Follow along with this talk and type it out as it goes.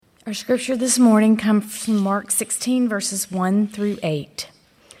Our scripture this morning comes from Mark 16, verses 1 through 8.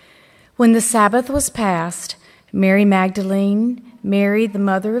 When the Sabbath was past, Mary Magdalene, Mary the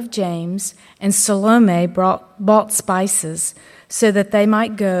mother of James, and Salome bought spices so that they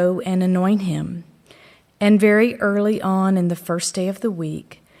might go and anoint him. And very early on in the first day of the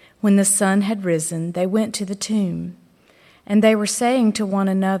week, when the sun had risen, they went to the tomb. And they were saying to one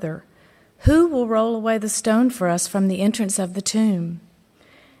another, "Who will roll away the stone for us from the entrance of the tomb?"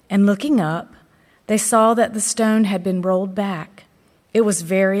 And looking up, they saw that the stone had been rolled back. It was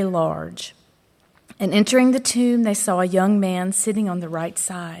very large. And entering the tomb, they saw a young man sitting on the right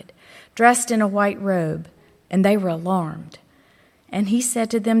side, dressed in a white robe, and they were alarmed. And he said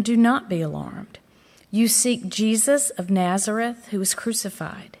to them, "Do not be alarmed. You seek Jesus of Nazareth, who was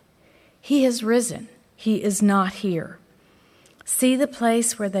crucified. He has risen. He is not here. See the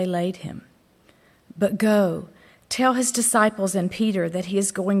place where they laid him. But go, tell his disciples and Peter that he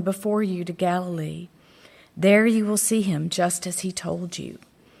is going before you to Galilee. There you will see him just as he told you."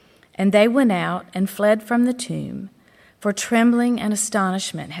 And they went out and fled from the tomb, for trembling and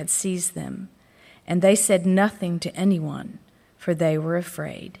astonishment had seized them. And they said nothing to anyone, for they were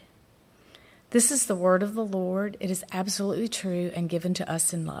afraid. This is the word of the Lord. It is absolutely true and given to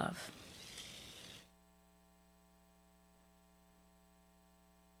us in love.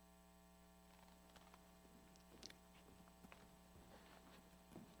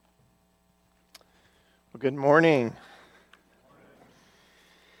 Good morning.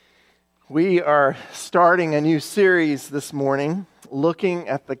 We are starting a new series this morning, looking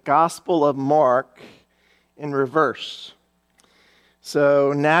at the Gospel of Mark in reverse.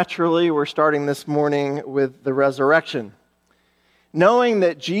 So naturally, we're starting this morning with the resurrection. Knowing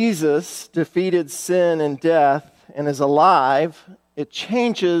that Jesus defeated sin and death and is alive, it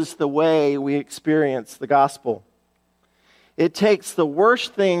changes the way we experience the gospel. It takes the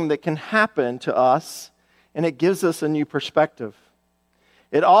worst thing that can happen to us and it gives us a new perspective.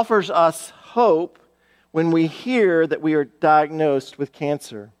 It offers us hope when we hear that we are diagnosed with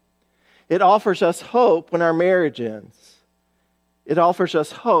cancer. It offers us hope when our marriage ends. It offers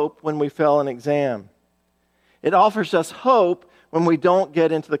us hope when we fail an exam. It offers us hope when we don't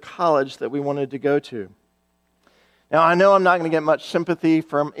get into the college that we wanted to go to. Now, I know I'm not going to get much sympathy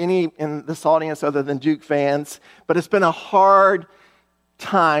from any in this audience other than Duke fans, but it's been a hard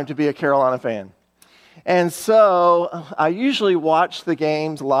time to be a Carolina fan. And so I usually watch the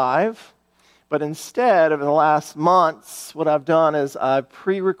games live, but instead, over the last months, what I've done is I've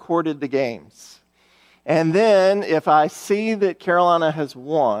pre-recorded the games. And then if I see that Carolina has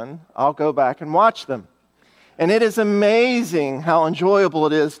won, I'll go back and watch them. And it is amazing how enjoyable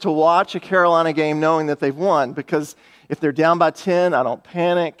it is to watch a Carolina game knowing that they've won, because if they're down by 10, I don't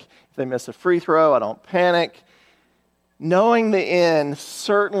panic. If they miss a free throw, I don't panic. Knowing the end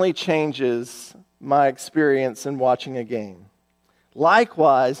certainly changes my experience in watching a game.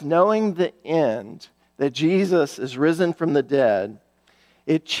 Likewise, knowing the end, that Jesus is risen from the dead,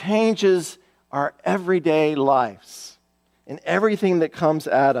 it changes our everyday lives and everything that comes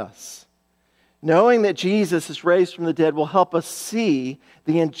at us. Knowing that Jesus is raised from the dead will help us see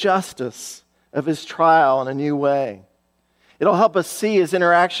the injustice of his trial in a new way. It'll help us see his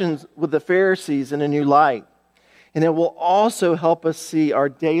interactions with the Pharisees in a new light. And it will also help us see our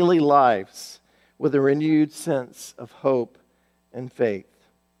daily lives with a renewed sense of hope and faith.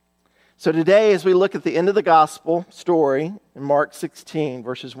 So today, as we look at the end of the gospel story in Mark 16,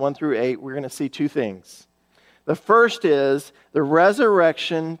 verses 1 through 8, we're going to see two things. The first is the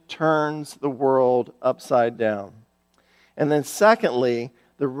resurrection turns the world upside down. And then secondly,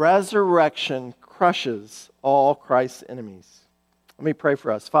 the resurrection crushes all Christ's enemies. Let me pray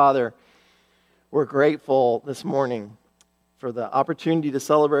for us. Father, we're grateful this morning for the opportunity to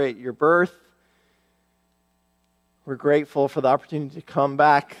celebrate your birth. We're grateful for the opportunity to come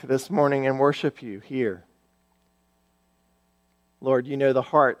back this morning and worship you here. Lord, you know the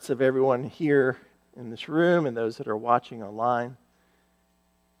hearts of everyone here in this room and those that are watching online.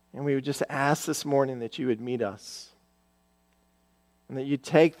 And we would just ask this morning that you would meet us and that you'd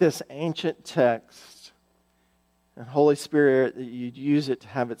take this ancient text and Holy Spirit, that you'd use it to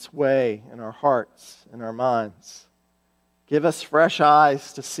have its way in our hearts and our minds. Give us fresh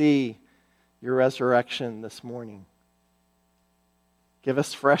eyes to see your resurrection this morning. Give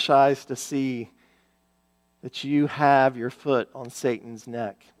us fresh eyes to see that you have your foot on Satan's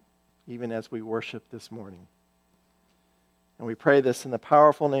neck, even as we worship this morning. And we pray this in the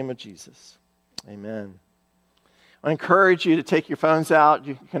powerful name of Jesus. Amen. I encourage you to take your phones out.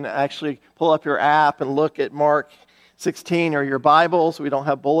 You can actually pull up your app and look at Mark 16 or your Bibles. We don't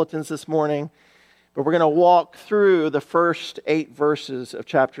have bulletins this morning. But we're going to walk through the first 8 verses of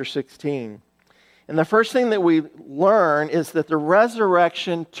chapter 16. And the first thing that we learn is that the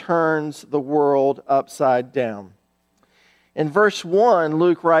resurrection turns the world upside down. In verse 1,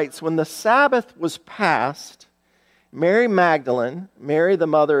 Luke writes, "When the Sabbath was past, Mary Magdalene, Mary the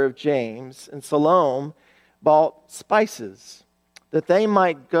mother of James, and Salome bought spices that they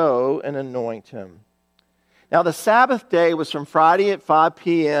might go and anoint him." Now the Sabbath day was from Friday at 5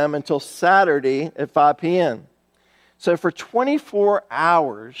 p.m. until Saturday at 5 p.m. So for 24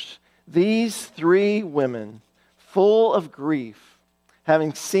 hours, these 3 women, full of grief,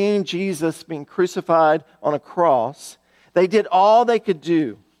 having seen Jesus being crucified on a cross, they did all they could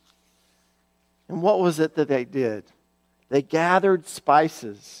do. And what was it that they did? They gathered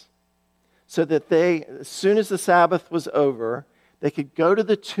spices so that they, as soon as the Sabbath was over, they could go to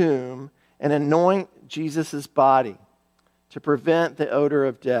the tomb and anoint Jesus' body to prevent the odor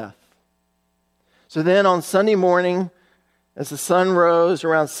of death. So then on Sunday morning, as the sun rose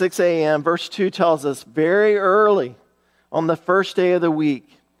around 6 a.m., verse 2 tells us, very early on the first day of the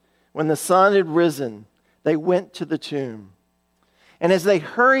week, when the sun had risen, they went to the tomb. And as they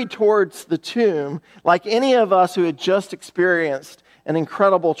hurried towards the tomb, like any of us who had just experienced an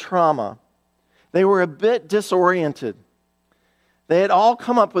incredible trauma, they were a bit disoriented. They had all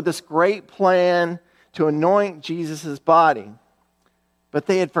come up with this great plan to anoint Jesus' body, but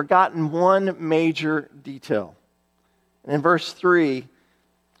they had forgotten one major detail. And in verse 3,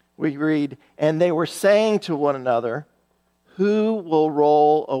 we read, "And they were saying to one another, 'Who will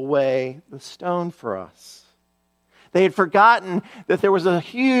roll away the stone for us?'" They had forgotten that there was a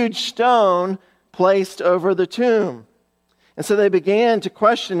huge stone placed over the tomb. And so they began to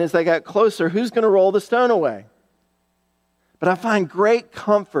question as they got closer, who's going to roll the stone away? But I find great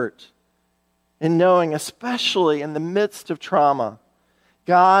comfort in knowing, especially in the midst of trauma,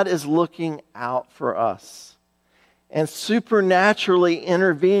 God is looking out for us and supernaturally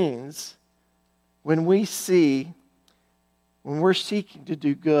intervenes when we're seeking to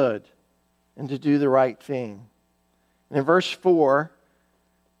do good and to do the right thing. And in verse 4,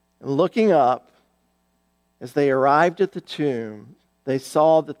 looking up, as they arrived at the tomb, they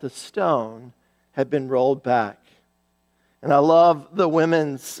saw that the stone had been rolled back. And I love the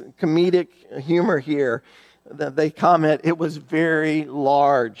women's comedic humor here. That they comment, it was very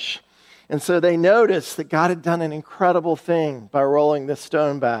large. And so they noticed that God had done an incredible thing by rolling this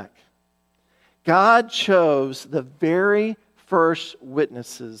stone back. God chose the very first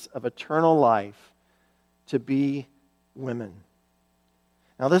witnesses of eternal life to be women.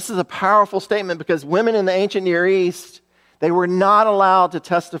 Now this is a powerful statement because women in the ancient Near East, they were not allowed to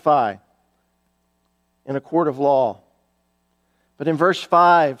testify in a court of law. But in verse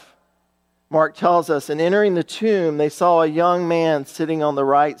 5, Mark tells us, "And entering the tomb, they saw a young man sitting on the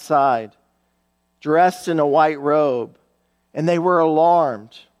right side, dressed in a white robe, and they were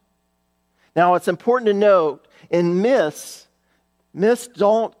alarmed." Now it's important to note, in myths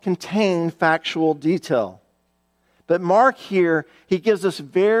don't contain factual detail. But Mark here, he gives us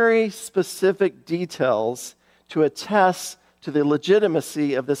very specific details to attest to the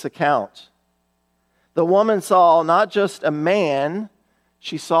legitimacy of this account. The woman saw not just a man,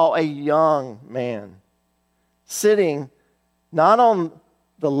 she saw a young man sitting not on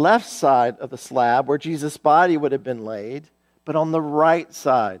the left side of the slab where Jesus' body would have been laid, but on the right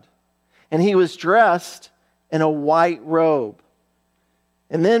side. And he was dressed in a white robe.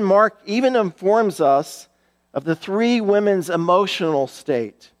 And then Mark even informs us of the 3 women's emotional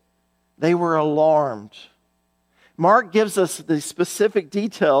state. They were alarmed. Mark gives us the specific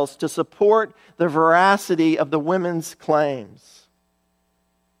details to support the veracity of the women's claims.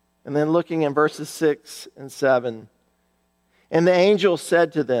 And then looking in verses 6 and 7. "And the angel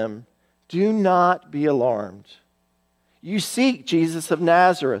said to them, 'Do not be alarmed. You seek Jesus of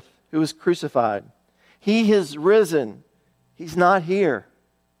Nazareth, who was crucified. He has risen. He's not here.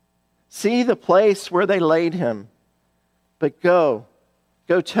 See the place where they laid him. But go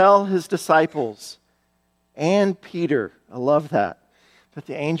tell his disciples and Peter.'" I love that. But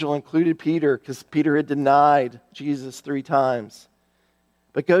the angel included Peter because Peter had denied Jesus 3 times.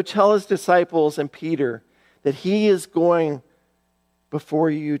 "But go tell his disciples and Peter that he is going before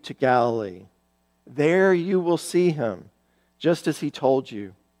you to Galilee. There you will see him, just as he told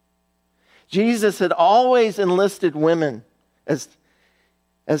you." Jesus had always enlisted women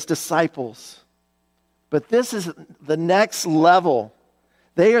as disciples. But this is the next level.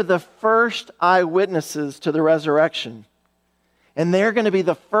 They are the first eyewitnesses to the resurrection. And they're going to be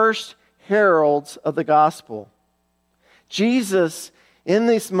the first heralds of the gospel. Jesus, in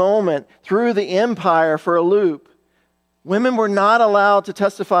this moment, threw the empire for a loop. Women were not allowed to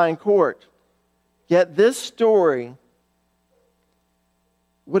testify in court. Yet this story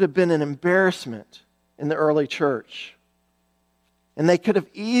would have been an embarrassment in the early church. And they could have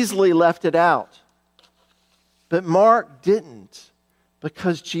easily left it out. But Mark didn't,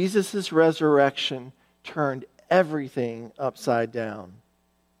 because Jesus' resurrection turned everything upside down.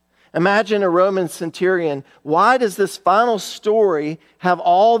 Imagine a Roman centurion. Why does this final story have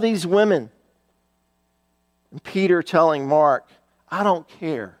all these women? And Peter telling Mark, I don't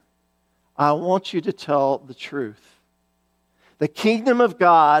care. I want you to tell the truth. The kingdom of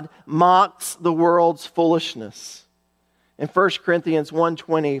God mocks the world's foolishness. In 1 Corinthians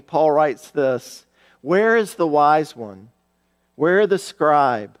 1:20, Paul writes this, where is the wise one? Where are the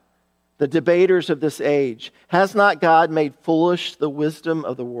scribe, the debaters of this age? Has not God made foolish the wisdom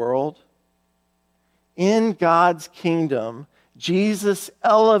of the world? In God's kingdom, Jesus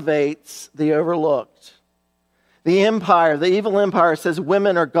elevates the overlooked. The evil empire says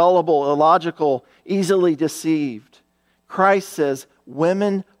women are gullible, illogical, easily deceived. Christ says,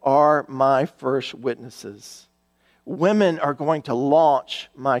 women are my first witnesses. Women are going to launch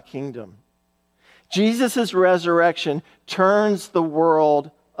my kingdom. Jesus' resurrection turns the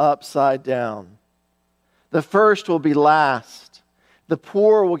world upside down. The first will be last. The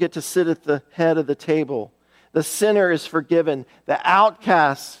poor will get to sit at the head of the table. The sinner is forgiven. The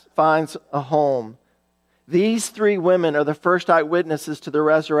outcast finds a home. These three women are the first eyewitnesses to the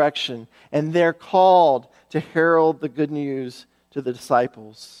resurrection, and they're called to herald the good news to the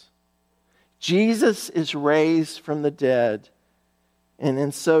disciples. Jesus is raised from the dead, and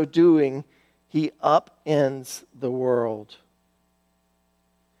in so doing, he upends the world.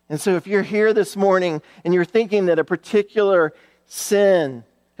 And so if you're here this morning and you're thinking that a particular sin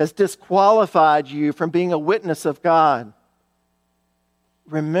has disqualified you from being a witness of God,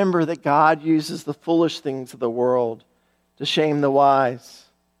 remember that God uses the foolish things of the world to shame the wise.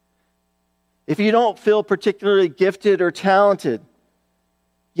 If you don't feel particularly gifted or talented,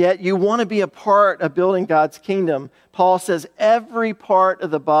 yet you want to be a part of building God's kingdom, Paul says every part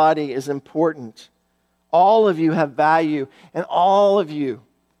of the body is important. All of you have value, and all of you,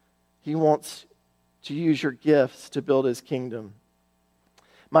 he wants to use your gifts to build his kingdom.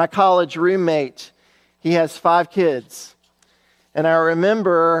 My college roommate, he has 5 kids. And I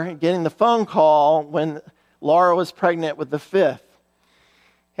remember getting the phone call when Laura was pregnant with the 5th.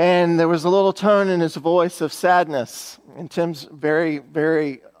 And there was a little tone in his voice of sadness. And Tim's very,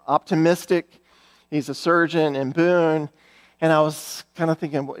 very optimistic. He's a surgeon in Boone. And I was kind of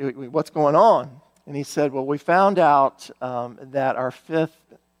thinking, what's going on? And he said, well, we found out that our 5th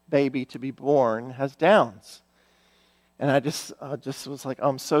baby to be born has Downs. And I just was like,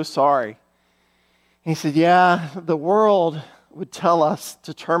 I'm so sorry. And he said, yeah, the world would tell us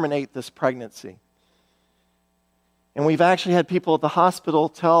to terminate this pregnancy. And we've actually had people at the hospital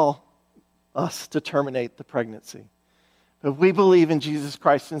tell us to terminate the pregnancy. But we believe in Jesus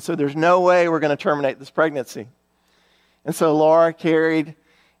Christ, and so there's no way we're going to terminate this pregnancy. And so Laura carried,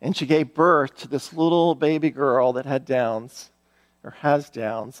 and she gave birth to this little baby girl that had Downs, or has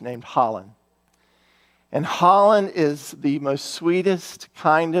Downs, named Holland. And Holland is the most sweetest,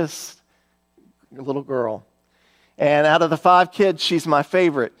 kindest little girl. And out of the 5 kids, she's my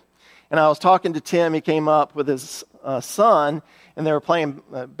favorite. And I was talking to Tim. He came up with his son, and they were playing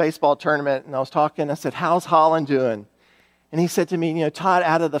a baseball tournament. And I was talking. I said, how's Holland doing? And he said to me, Todd,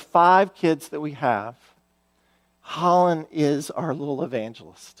 out of the 5 kids that we have, Holland is our little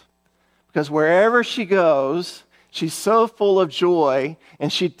evangelist. Because wherever she goes, she's so full of joy,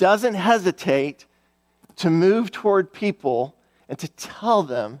 and she doesn't hesitate to move toward people and to tell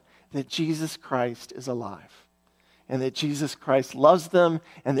them that Jesus Christ is alive. And that Jesus Christ loves them,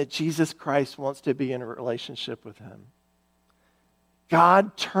 and that Jesus Christ wants to be in a relationship with him.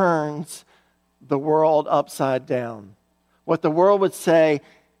 God turns the world upside down. What the world would say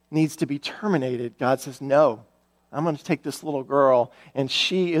needs to be terminated, God says, no, I'm going to take this little girl, and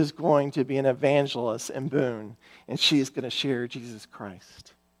she is going to be an evangelist in Boone, and she is going to share Jesus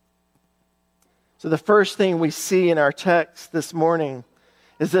Christ. So the first thing we see in our text this morning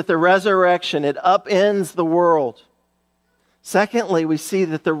is that the resurrection, it upends the world. Secondly, we see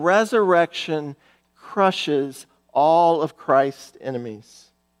that the resurrection crushes all of Christ's enemies.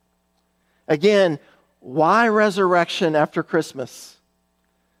 Again, why resurrection after Christmas?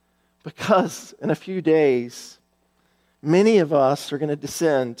 Because in a few days, many of us are going to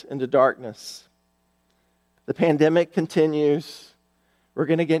descend into darkness. The pandemic continues. We're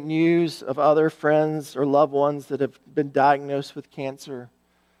going to get news of other friends or loved ones that have been diagnosed with cancer.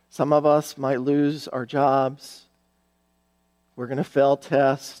 Some of us might lose our jobs. We're going to fail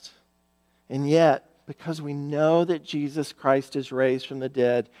tests. And yet, because we know that Jesus Christ is raised from the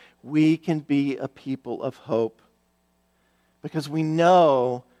dead, we can be a people of hope. Because we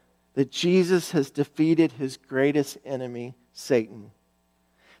know that Jesus has defeated his greatest enemy, Satan.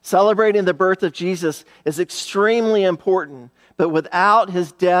 Celebrating the birth of Jesus is extremely important, but without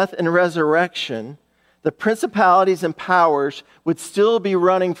his death and resurrection, the principalities and powers would still be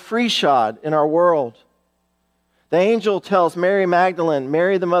running freeshod in our world. The angel tells Mary Magdalene,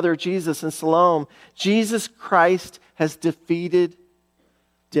 Mary the mother of Jesus, and Salome, Jesus Christ has defeated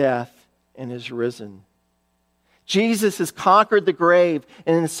death and is risen. Jesus has conquered the grave,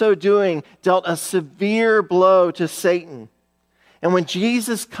 and in so doing, dealt a severe blow to Satan. And when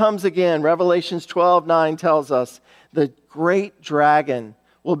Jesus comes again, Revelations 12:9 tells us, the great dragon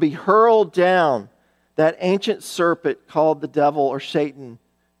will be hurled down, that ancient serpent called the devil or Satan,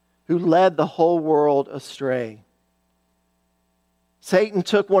 who led the whole world astray. Satan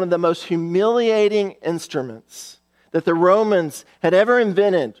took one of the most humiliating instruments that the Romans had ever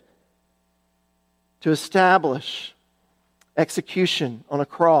invented to establish execution on a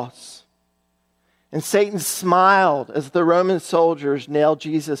cross. And Satan smiled as the Roman soldiers nailed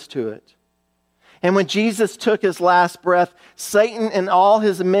Jesus to it. And when Jesus took his last breath, Satan and all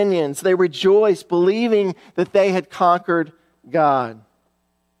his minions, they rejoiced, believing that they had conquered God.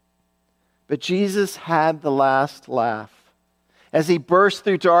 But Jesus had the last laugh as he burst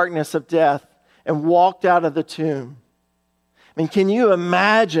through darkness of death and walked out of the tomb. I mean, can you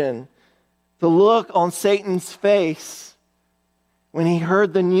imagine the look on Satan's face when he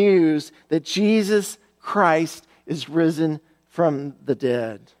heard the news that Jesus Christ is risen from the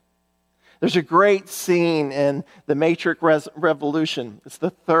dead? There's a great scene in The Matrix Revolution. It's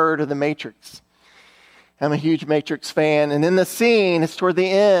the third of The Matrix. I'm a huge Matrix fan. And in the scene, it's toward the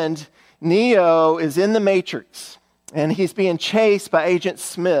end, Neo is in the Matrix. And he's being chased by Agent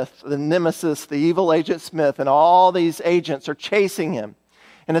Smith, the nemesis, the evil Agent Smith. And all these agents are chasing him.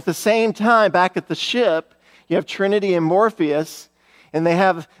 And at the same time, back at the ship, you have Trinity and Morpheus. And they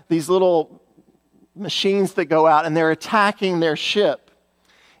have these little machines that go out, and they're attacking their ship.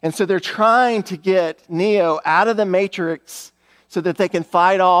 And so they're trying to get Neo out of the Matrix so that they can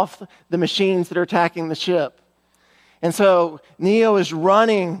fight off the machines that are attacking the ship. And so Neo is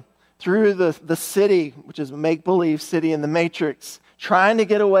running through the city, which is a make-believe city in the Matrix, trying to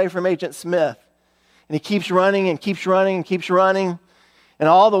get away from Agent Smith. And he keeps running and keeps running and keeps running. And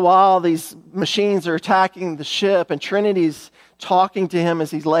all the while, these machines are attacking the ship, and Trinity's talking to him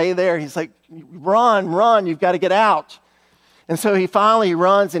as he's lay there. He's like, run, you've got to get out. And so he finally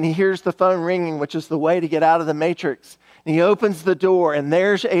runs, and he hears the phone ringing, which is the way to get out of the Matrix. And he opens the door, and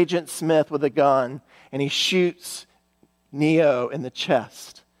there's Agent Smith with a gun, and he shoots Neo in the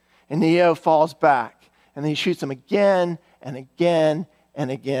chest. And Neo falls back, and then he shoots him again and again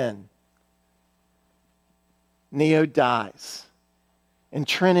and again. Neo dies. And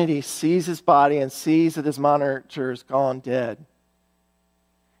Trinity sees his body and sees that his monitor is gone dead.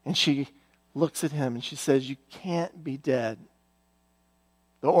 And she looks at him and she says, "You can't be dead.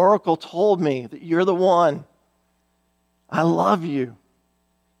 The Oracle told me that you're the one. I love you.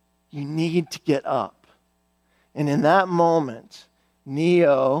 You need to get up." And in that moment,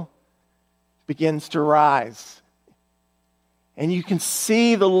 Neo begins to rise. And you can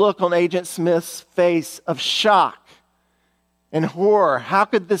see the look on Agent Smith's face of shock and horror. How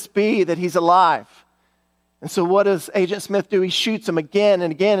could this be that he's alive? And so what does Agent Smith do? He shoots him again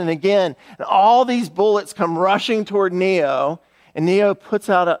and again and again. And all these bullets come rushing toward Neo. And Neo puts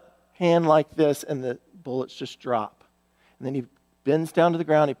out a hand like this, and the bullets just drop. And then he bends down to the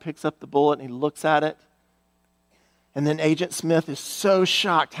ground, he picks up the bullet, and he looks at it. And then Agent Smith is so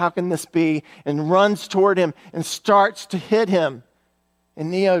shocked, how can this be? And runs toward him and starts to hit him.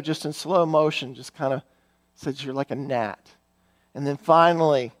 And Neo, just in slow motion, just kind of says, "You're like a gnat." And then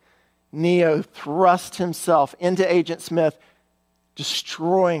finally, Neo thrusts himself into Agent Smith,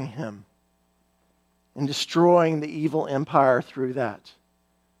 destroying him and destroying the evil empire through that.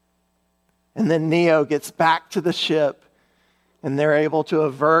 And then Neo gets back to the ship, and they're able to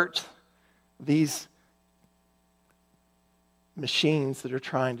avert these machines that are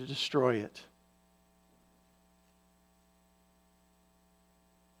trying to destroy it.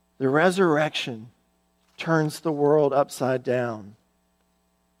 The resurrection turns the world upside down.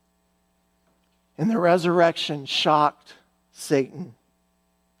 And the resurrection shocked Satan.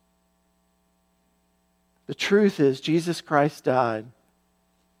 The truth is, Jesus Christ died.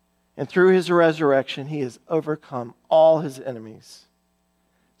 And through his resurrection, he has overcome all his enemies.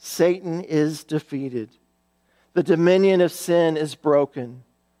 Satan is defeated. The dominion of sin is broken.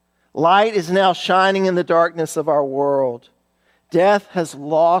 Light is now shining in the darkness of our world. Death has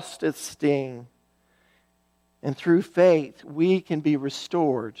lost its sting. And through faith, we can be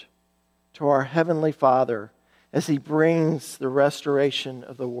restored to our Heavenly Father as He brings the restoration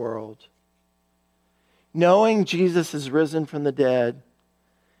of the world. Knowing Jesus is risen from the dead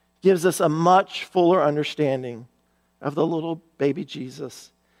gives us a much fuller understanding of the little baby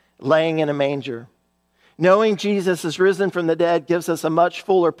Jesus laying in a manger. Knowing Jesus is risen from the dead gives us a much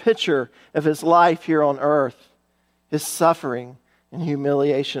fuller picture of His life here on earth, His suffering and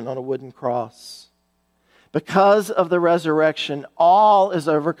humiliation on a wooden cross. Because of the resurrection, all is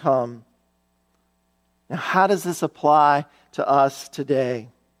overcome. Now, how does this apply to us today?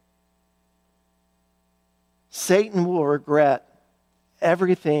 Satan will regret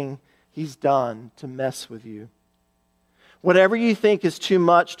everything he's done to mess with you. Whatever you think is too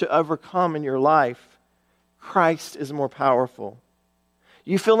much to overcome in your life, Christ is more powerful.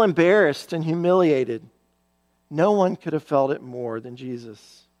 You feel embarrassed and humiliated. No one could have felt it more than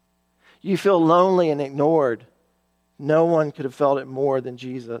Jesus. You feel lonely and ignored. No one could have felt it more than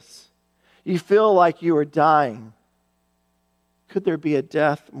Jesus. You feel like you are dying. Could there be a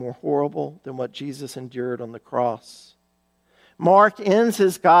death more horrible than what Jesus endured on the cross? Mark ends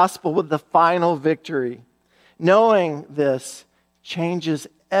his gospel with the final victory. Knowing this changes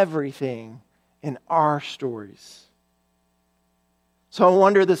everything in our stories. So I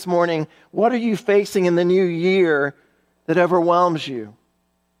wonder this morning, what are you facing in the new year that overwhelms you,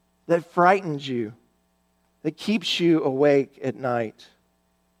 that frightens you, that keeps you awake at night?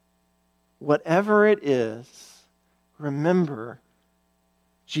 Whatever it is, remember,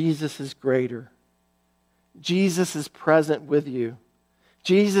 Jesus is greater. Jesus is present with you.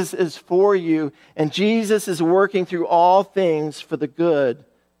 Jesus is for you, and Jesus is working through all things for the good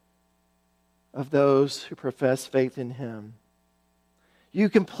of those who profess faith in Him. You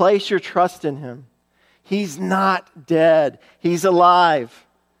can place your trust in Him. He's not dead. He's alive.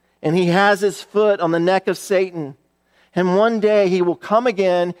 And He has His foot on the neck of Satan. And one day He will come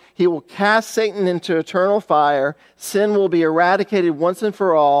again. He will cast Satan into eternal fire. Sin will be eradicated once and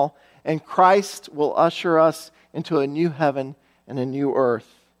for all. And Christ will usher us into a new heaven and a new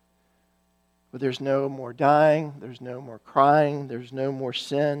earth, where there's no more dying, there's no more crying, there's no more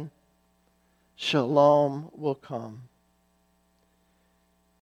sin. Shalom will come.